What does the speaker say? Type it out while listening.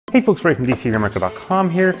Hey folks, Ray from DCRainmaker.com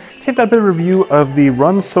here. Today I've got a bit of a review of the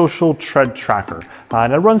Run Social Tread Tracker.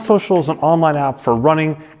 Now Run Social is an online app for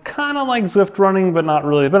running, kind of like Zwift running, but not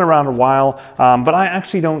really. It's been around a while, but I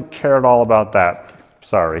actually don't care at all about that.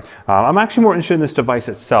 Sorry. I'm actually more interested in this device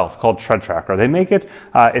itself called TreadTracker. They make it,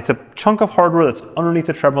 it's a chunk of hardware that's underneath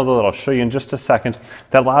the treadmill that I'll show you in just a second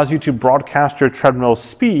that allows you to broadcast your treadmill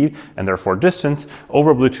speed and therefore distance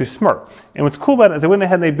over Bluetooth Smart. And what's cool about it is they went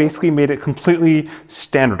ahead and they basically made it completely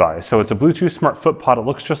standardized. So it's a Bluetooth Smart footpod. It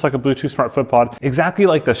looks just like a Bluetooth Smart footpod, exactly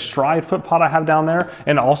like the Stryd footpod I have down there,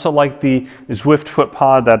 and also like the Zwift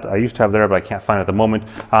footpod that I used to have there, but I can't find it at the moment.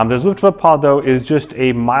 The Zwift footpod though is just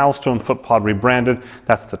a milestone footpod rebranded.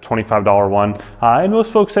 That's the $25 one, and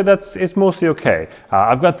most folks say it's mostly okay.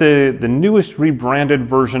 I've got the newest rebranded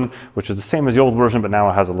version, which is the same as the old version, but now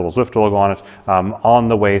it has a little Zwift logo on it, on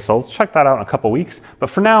the way. So let's check that out in a couple weeks. But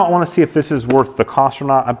for now, I want to see if this is worth the cost or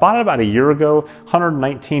not. I bought it about a year ago,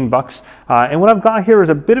 119 bucks, and what I've got here is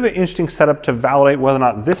a bit of an interesting setup to validate whether or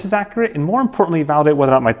not this is accurate, and more importantly, validate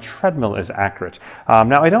whether or not my treadmill is accurate.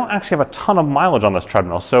 Now, I don't actually have a ton of mileage on this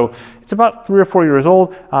treadmill, so it's about 3 or 4 years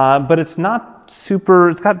old, but it's not super,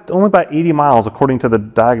 it's got only about 80 miles according to the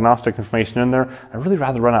diagnostic information in there. I'd really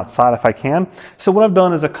rather run outside if I can. So what I've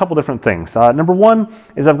done is a couple different things. Number one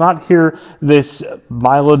is I've got here this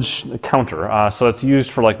mileage counter. So it's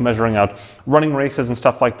used for like measuring out running races and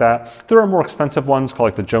stuff like that. There are more expensive ones called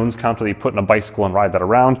like the Jones counter that you put in a bicycle and ride that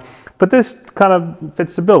around. But this kind of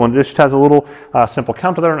fits the bill. And it just has a little simple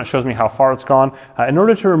counter there and it shows me how far it's gone. In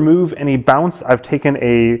order to remove any bounce, I've taken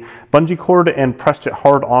a bungee cord and pressed it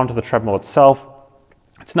hard onto the treadmill itself.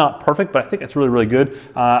 It's not perfect, but I think it's really, really good.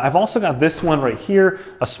 I've also got this one right here,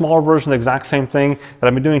 a smaller version of the exact same thing that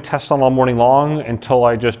I've been doing tests on all morning long until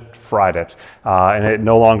I just fried it. And it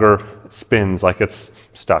no longer spins like it's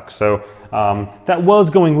stuck. So that was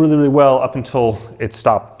going really, really well up until it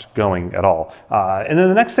stopped going at all. And then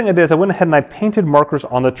the next thing I did is I went ahead and I painted markers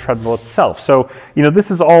on the treadmill itself. So, you know,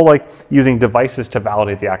 this is all like using devices to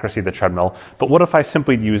validate the accuracy of the treadmill. But what if I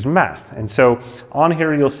simply use math? And so on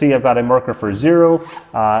here, you'll see I've got a marker for 0,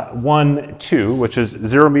 1, 2, which is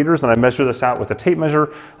 0 meters. And I measure this out with a tape measure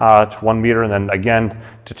to 1 meter, and then again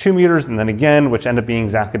to 2 meters, and then again, which end up being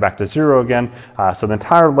exactly back to 0 again. So the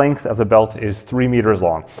entire length of the belt is 3 meters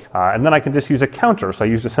long. And then I can just use a counter. So I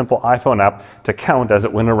used a simple iPhone app to count as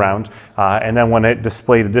it went around. And then when it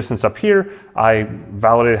displayed a distance up here, I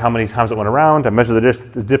validated how many times it went around. I measured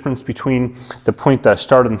the difference between the point that I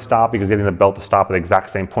started and stopped, because getting the belt to stop at the exact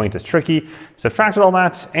same point is tricky. Subtracted all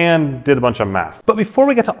that and did a bunch of math. But before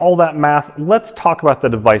we get to all that math, let's talk about the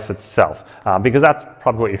device itself, because that's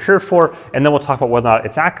probably what you're here for. And then we'll talk about whether or not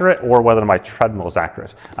it's accurate or whether my treadmill is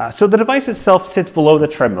accurate. So the device itself sits below the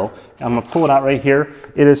treadmill. I'm going to pull it out right here.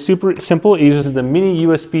 It is super simple. It uses the mini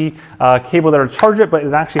USB cable there to charge it, but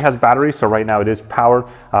it actually has batteries. So right now it is powered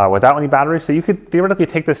without any batteries. So you could theoretically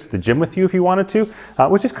take this to the gym with you if you wanted to,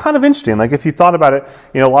 which is kind of interesting. Like if you thought about it,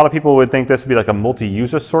 you know, a lot of people would think this would be like a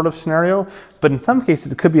multi-user sort of scenario, but in some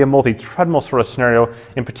cases it could be a multi-treadmill sort of scenario,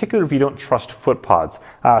 in particular if you don't trust footpods.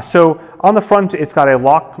 So on the front, it's got a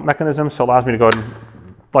lock mechanism, so it allows me to go ahead and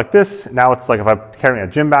like this. Now it's like if I'm carrying a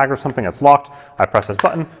gym bag or something that's locked, I press this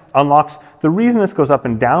button, unlocks. The reason this goes up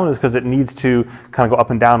and down is because it needs to kind of go up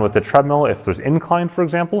and down with the treadmill if there's incline, for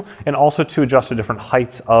example, and also to adjust the different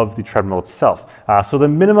heights of the treadmill itself. So the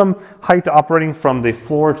minimum height operating from the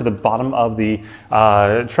floor to the bottom of the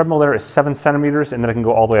treadmill there is 7 centimeters, and then it can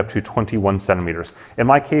go all the way up to 21 centimeters. In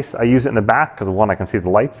my case, I use it in the back because 1, I can see the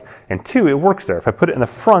lights, and 2, it works there. If I put it in the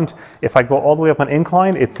front, if I go all the way up on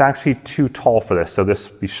incline, it's actually too tall for this, so this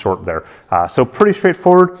would be short there. So pretty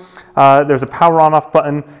straightforward. There's a power on-off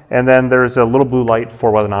button, and then there's a little blue light for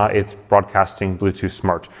whether or not it's broadcasting Bluetooth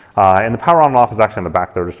Smart. And the power on and off is actually on the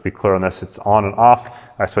back there, just to be clear on this. It's on and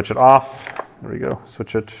off. I switch it off. There we go.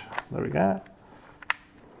 Switch it. There we go.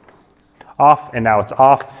 Off, and now it's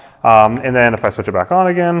off. And then if I switch it back on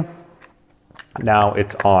again, now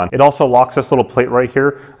it's on. It also locks this little plate right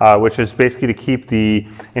here, which is basically to keep the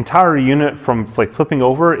entire unit from like flipping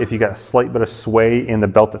over if you got a slight bit of sway in the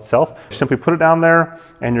belt itself. Simply put it down there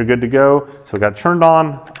and you're good to go. So we got it turned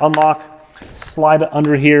on, unlock, slide it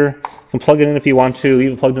under here. You can plug it in if you want to,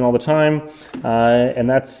 leave it plugged in all the time. And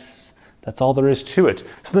that's That's all there is to it.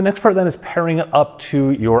 So the next part then is pairing it up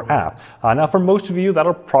to your app. Now for most of you,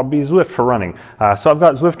 that'll probably be Zwift for running. So I've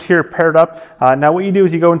got Zwift here paired up. Now what you do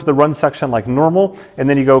is you go into the run section like normal, and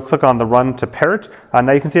then you go click on the run to pair it.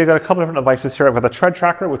 Now you can see I've got a couple different devices here. I've got the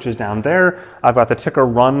TreadTracker, which is down there. I've got the Ticker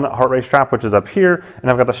Run heart rate strap, which is up here.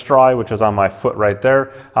 And I've got the Stryd, which is on my foot right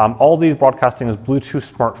there. All these broadcasting as Bluetooth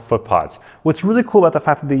smart footpods. What's really cool about the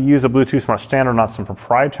fact that they use a Bluetooth smart standard, not some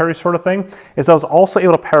proprietary sort of thing, is I was also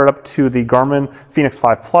able to pair it up to the Garmin Fenix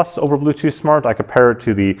 5 Plus over Bluetooth Smart. I could pair it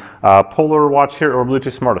to the Polar watch here over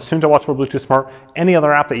Bluetooth Smart, a Suunto watch over Bluetooth Smart, any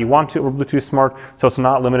other app that you want to over Bluetooth Smart, so it's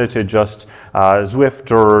not limited to just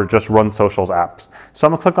Zwift or just Run Socials apps. So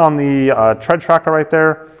I'm gonna click on the TreadTracker right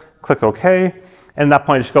there, click OK, and at that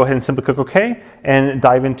point, just go ahead and simply click OK and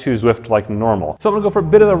dive into Zwift like normal. So I'm gonna go for a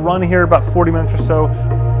bit of a run here, about 40 minutes or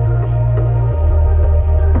so.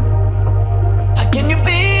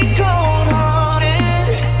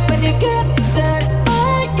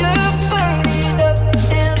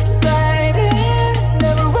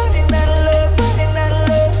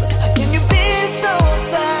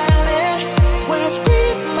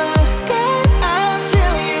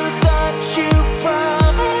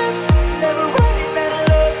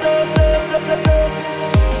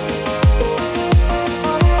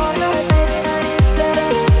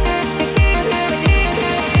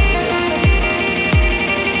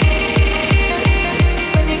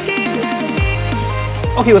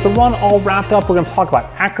 Okay, with the run all wrapped up, we're going to talk about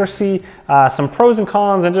accuracy, some pros and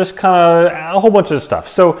cons, and just kind of a whole bunch of stuff.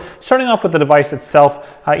 So starting off with the device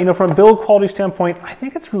itself, you know, from a build quality standpoint, I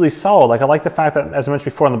think it's really solid. Like I like the fact that, as I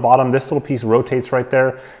mentioned before on the bottom, this little piece rotates right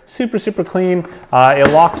there. Super, super clean.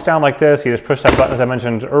 It locks down like this. You just push that button, as I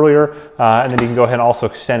mentioned earlier, and then you can go ahead and also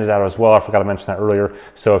extend it out as well. I forgot to mention that earlier.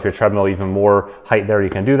 So if your treadmill even more height there, you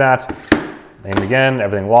can do that. And again,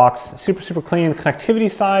 everything locks. Super, super clean.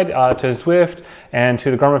 Connectivity side to Zwift and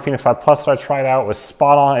to the Garmin Fenix 5 Plus that I tried out was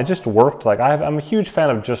spot on. It just worked. Like I'm a huge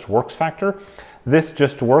fan of just works factor. This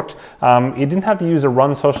just worked. You didn't have to use a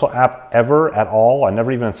Run Social app ever at all. I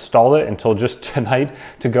never even installed it until just tonight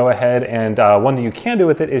to go ahead, and one thing you can do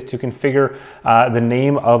with it is to configure the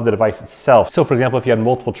name of the device itself. So for example, if you had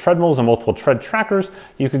multiple treadmills and multiple tread trackers,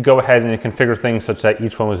 you could go ahead and configure things such that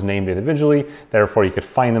each one was named individually. Therefore, you could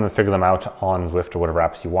find them and figure them out on Zwift or whatever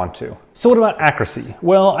apps you want to. So what about accuracy?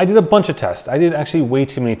 Well, I did a bunch of tests. I did actually way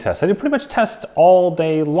too many tests. I did pretty much tests all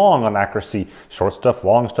day long on accuracy. Short stuff,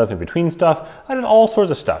 long stuff, in between stuff. I did all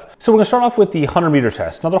sorts of stuff. So we're gonna start off with the 100-meter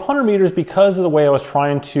test. Now the 100 meters, because of the way I was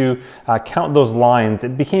trying to count those lines,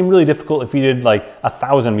 it became really difficult if you did like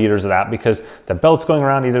 1,000 meters of that, because the belt's going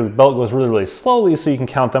around. Either the belt goes really, really slowly so you can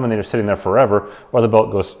count them and they're sitting there forever, or the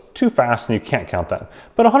belt goes too fast and you can't count them.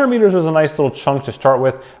 But 100 meters was a nice little chunk to start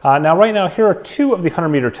with. Now right now, here are two of the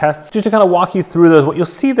 100-meter tests. Just to kind of walk you through those, what you'll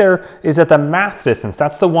see there is that the math distance,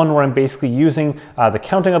 that's the one where I'm basically using the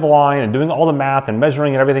counting of the line and doing all the math and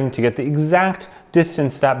measuring and everything to get the exact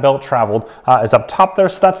distance that belt traveled, is up top there.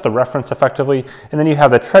 So that's the reference effectively. And then you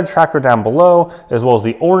have the TreadTracker down below, as well as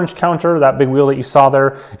the orange counter, that big wheel that you saw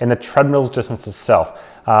there, and the treadmill's distance itself.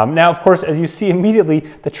 Now, of course, as you see immediately,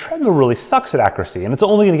 the treadmill really sucks at accuracy, and it's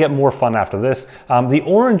only going to get more fun after this. The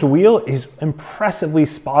orange wheel is impressively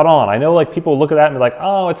spot on. I know like people look at that and be like,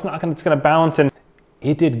 oh, it's going to bounce, and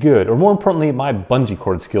it did good. Or more importantly, my bungee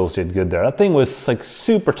cord skills did good there. That thing was like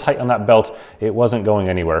super tight on that belt. It wasn't going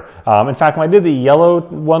anywhere. In fact, when I did the yellow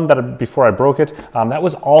one before I broke it, that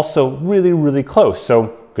was also really, really close.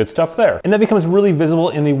 So good stuff there. And that becomes really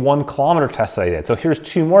visible in the 1 kilometer test that I did. So here's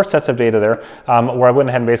 2 more sets of data there, where I went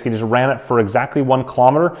ahead and basically just ran it for exactly 1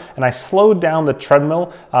 kilometer. And I slowed down the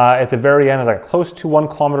treadmill at the very end as I got close to 1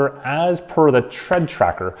 kilometer as per the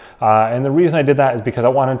TreadTracker. And the reason I did that is because I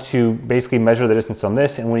wanted to basically measure the distance on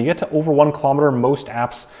this. And when you get to over 1 kilometer, most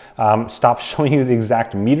apps stop showing you the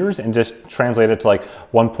exact meters and just translate it to like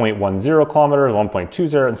 1.10 kilometers,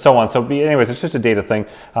 1.20, and so on. So anyways, it's just a data thing.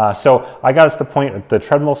 So I got it to the point that the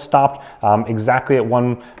treadmill stopped exactly at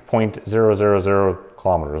 1.000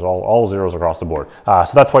 kilometers, all zeros across the board.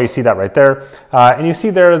 So that's why you see that right there. And you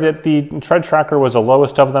see there that the TreadTracker was the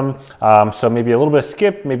lowest of them. So maybe a little bit of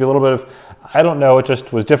skip, maybe a little bit of, I don't know, it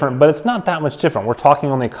just was different, but it's not that much different. We're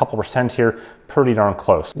talking only a couple percent here, pretty darn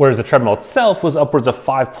close. Whereas the treadmill itself was upwards of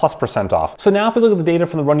 5+% off. So now if we look at the data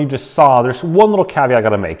from the run you just saw, there's one little caveat I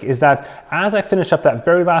gotta make, is that as I finish up that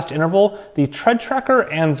very last interval, the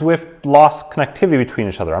TreadTracker and Zwift lost connectivity between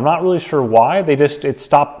each other. I'm not really sure why. It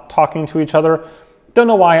stopped talking to each other. Don't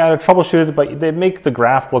know why, I had to troubleshoot it, but they make the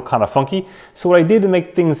graph look kind of funky. So what I did to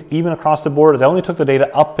make things even across the board is I only took the data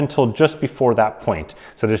up until just before that point.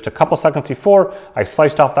 So just a couple seconds before, I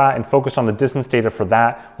sliced off that and focused on the distance data for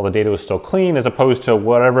that while the data was still clean, as opposed to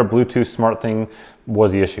whatever Bluetooth smart thing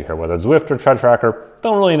was the issue here, whether it's Zwift or TreadTracker.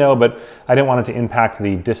 Don't really know, but I didn't want it to impact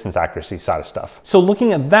the distance accuracy side of stuff. So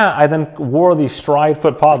looking at that, I then wore the Stryd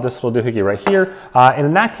footpod, this little doohickey right here. And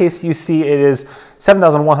in that case, you see it is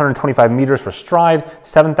 7,125 meters for Stryd,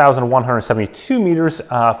 7,172 meters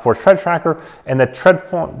for TreadTracker, and the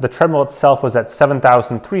treadmill itself was at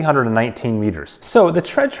 7,319 meters. So the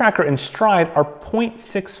TreadTracker and Stryd are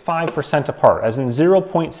 0.65% apart, as in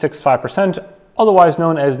 0.65%, otherwise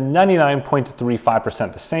known as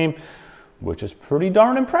 99.35% the same, which is pretty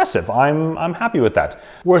darn impressive. I'm happy with that.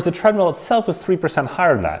 Whereas the treadmill itself was 3%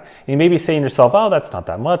 higher than that. And you may be saying to yourself, oh, that's not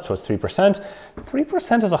that much, what's 3%?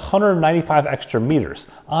 3% is 195 extra meters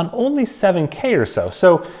on only 7K or so.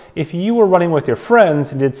 So if you were running with your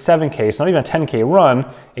friends and did 7K, so not even a 10K run,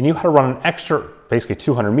 and you had to run an extra, basically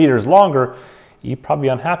 200 meters longer, you'd probably be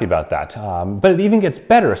unhappy about that. But it even gets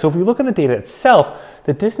better. So if we look at the data itself,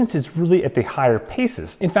 the distance is really at the higher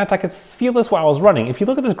paces. In fact, I could feel this while I was running. If you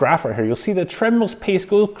look at this graph right here, you'll see the treadmill's pace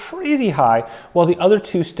goes crazy high while the other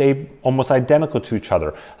two stay almost identical to each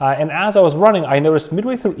other. And as I was running, I noticed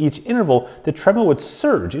midway through each interval, the treadmill would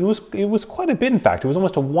surge. It was quite a bit, in fact. It was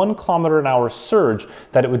almost a 1 km/h surge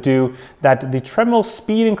that it would do, that the treadmill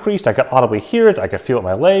speed increased. I could audibly hear it. I could feel it in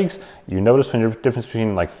my legs. You notice when the difference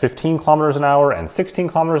between like 15 km/h and 16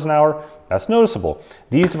 km/h, that's noticeable.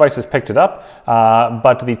 These devices picked it up,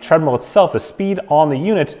 but the treadmill itself, the speed on the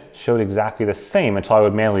unit showed exactly the same until I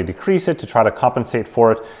would manually decrease it to try to compensate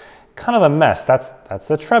for it. Kind of a mess. That's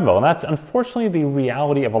the treadmill, and that's unfortunately the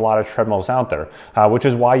reality of a lot of treadmills out there, which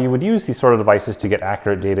is why you would use these sort of devices to get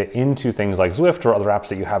accurate data into things like Zwift or other apps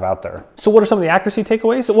that you have out there. So what are some of the accuracy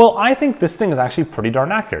takeaways? Well, I think this thing is actually pretty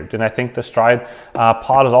darn accurate, and I think the Stryd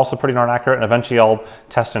pod is also pretty darn accurate, and eventually I'll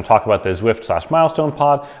test and talk about the Zwift/Milestone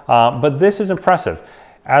pod, but this is impressive.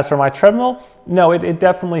 As for my treadmill, no, it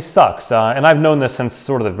definitely sucks. And I've known this since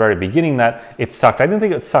sort of the very beginning that it sucked. I didn't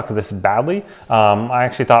think it sucked this badly. I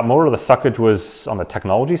actually thought more of the suckage was on the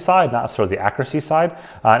technology side, not sort of the accuracy side.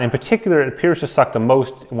 And in particular, it appears to suck the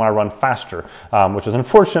most when I run faster, which is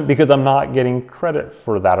unfortunate because I'm not getting credit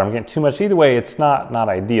for that. I'm getting too much. Either way, it's not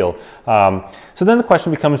ideal. So then the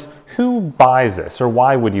question becomes, who buys this, or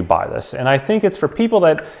why would you buy this? And I think it's for people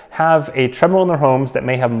that have a treadmill in their homes that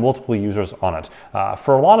may have multiple users on it.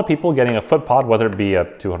 For a lot of people, getting a footpod, whether it be a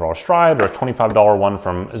 $200 Stryd or a $25 one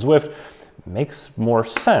from Zwift, makes more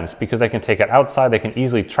sense because they can take it outside, they can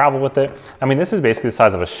easily travel with it. I mean, this is basically the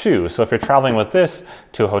size of a shoe. So if you're traveling with this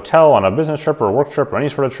to a hotel on a business trip or a work trip or any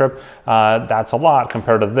sort of trip, that's a lot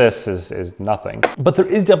compared to this is nothing. But there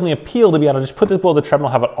is definitely appeal to be able to just put this below the treadmill,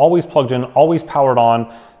 have it always plugged in, always powered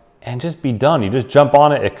on, and just be done. You just jump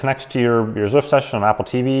on it, it connects to your Zwift session on Apple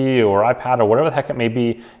TV or iPad or whatever the heck it may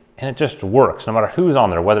be, and it just works no matter who's on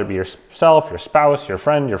there, whether it be yourself, your spouse, your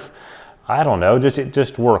friend, I don't know, it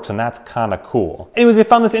just works, and that's kind of cool. Anyways, if you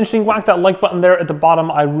found this interesting, whack that like button there at the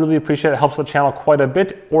bottom. I really appreciate it. It helps the channel quite a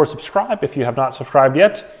bit. Or subscribe if you have not subscribed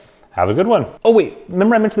yet. Have a good one. Oh wait,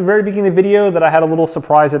 remember I mentioned at the very beginning of the video that I had a little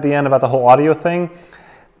surprise at the end about the whole audio thing?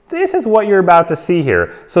 This is what you're about to see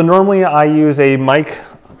here. So normally I use a mic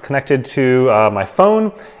connected to my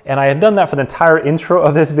phone, and I had done that for the entire intro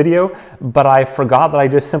of this video, but I forgot that I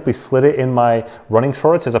just simply slid it in my running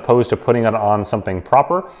shorts as opposed to putting it on something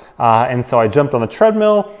proper. And so I jumped on the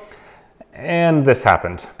treadmill, and this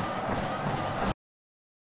happened.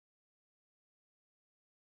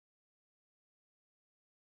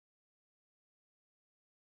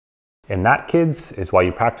 And that, kids, is why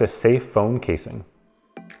you practice safe phone casing.